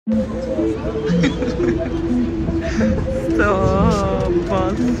Hey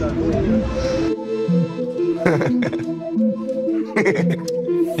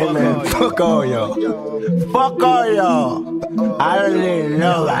man, fuck all y'all. Fuck all y'all. I don't need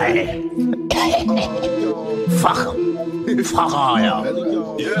nobody. Fuck 'em. Fuck all y'all.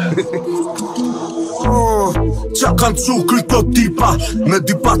 Qa kanë qu këto tipa me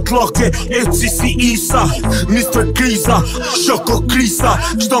dy patloke, eci si Isa, Mr. Kriza, Shoko Krisa,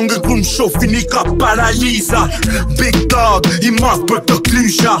 shtongë kur m'shofin i ka paraliza. Big dog, i madh për të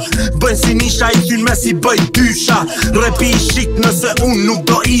klysha, bëjnë si nisha, i thyn me si bëj dysha. Repi i shik nëse unë nuk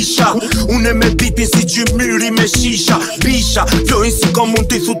do isha, unë e me bitin si gjymyri me shisha. Bisha, flojnë si kom mund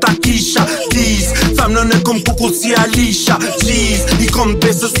t'i thuta kisha. Kiz, tham në ne kom kukull si Alisha. Gjiz, i kom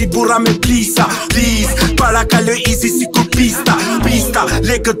besë si burra me plisa. Please, para kaloj easy si kur pista. Pista,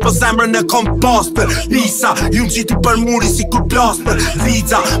 lekët për zemrën e kom pasper. Lisa, ju m'qiti për muri si kur plaster.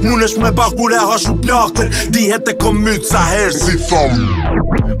 Liza, mun është me bak kur e hashu plakër. Dihet e kom mytë sa herë si thom.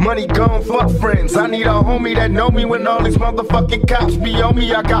 Money gone, fuck friends. I need a homie that know me when all these motherfucking cops be on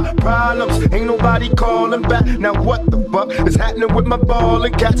me. I got problems, ain't nobody calling back. Now what the fuck is happening with my ball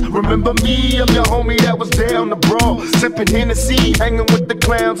and cats? Remember me, I'm your homie that was down the brawl, sipping Hennessy, hanging with the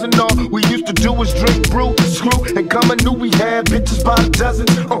clowns and all we used to do was drink, brew, screw, and come and knew we had bitches by the dozens.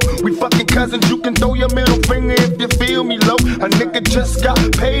 We fucking cousins, you can throw your middle finger if you feel me low. A nigga just got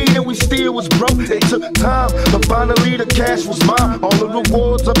paid and we still was broke. It took time, but finally the cash was mine. All the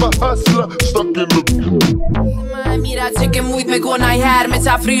rewards of a hustler stuck in the Mira që ke mujt me go najher, me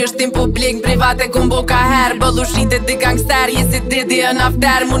qa fry është tim publik, private kum bo ka her. Bëllu shritet di gangster, jesi didi e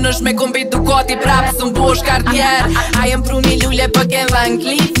nafter. Mun është me kumbit Ducati prap, sun bo shkartjer. A jem pru një lulle për ken dhe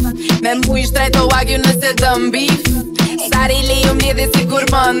n'klif, me mbuj shtrejto wagju nëse dëm bif. Sari leju mjedhi si kur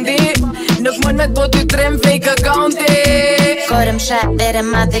mandi, nuk mën me t'bo ty trim fake accounti. Korëm shat dere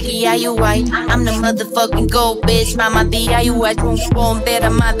madhëria juaj, I'm the motherfucking gold bitch. Mama dhia juaj, unë shpom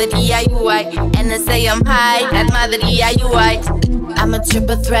dere madhëria juaj. E nëse jëm high, that madhëria juaj. I'm a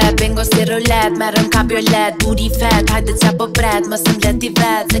triple threat, bingo si roulette, merëm kabriolet, booty fat, hajde qa po bret, mos m'let I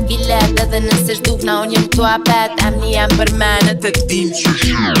vet, se ki let, edhe nëse shdukna unë jem t'u apet, emni jem për menë të tim që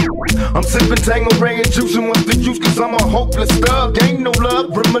I'm sipping Tango Ray and juicing with the youth cause I'm a hopeless thug. Ain't no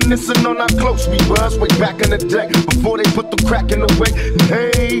love, reminiscing on how close we was way back in the day before they put the crack in the way.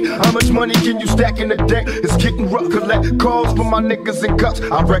 Hey, how much money can you stack in a day? It's getting rough, collect calls for my niggas in cups.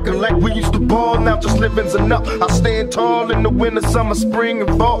 I recollect we used to ball, now just living's enough. I stand tall in the winter, summer, spring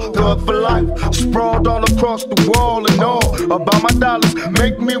and fall. Thug for life, sprawled all across the wall and all about my dollars.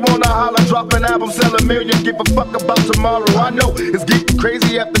 Make me wanna holler, drop an album, sell a million, give a fuck about tomorrow. I know it's getting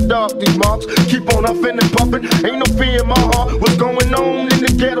crazy after dark, these marks keep on huffing and puffing. Ain't no fear in my heart. What's going on in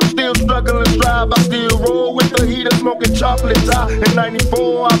the ghetto? Still struggling, strive. I still roll with the heater, smoking chocolate tie. In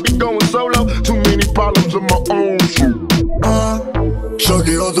 94, I be going solo. Too many problems of my own.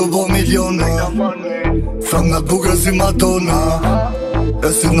 Shoki o të bo miliona, tham nga t'bukra si Madonna, e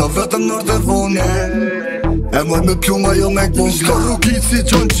si në vetëm nërë dhe vone, e moj me pjuma jo me gbon. Shko rrugit si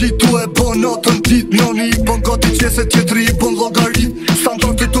John G, tu e bon notën dit. Njoni I bon gati qese, tjetëri I bon logarit. Sa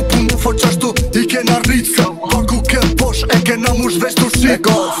ndron të tu punu, for qashtu I kena rrit. Sa baku ke posh, e kena mush veç të shqit. E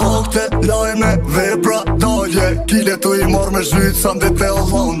ka fakte, lajme, vepra, dalje, kile tu I mor me zhyt. Sa mdet e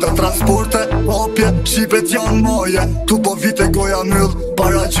Hollanda, transporte, opje, shqipet janë moje. Tu po vite goja myll,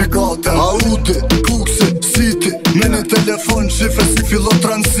 para gjikate. Audi, kuksi, city, me në telefon, shife si fillon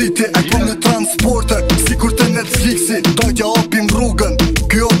transiti. E po në transporter, si kur të Netflixi, dojtja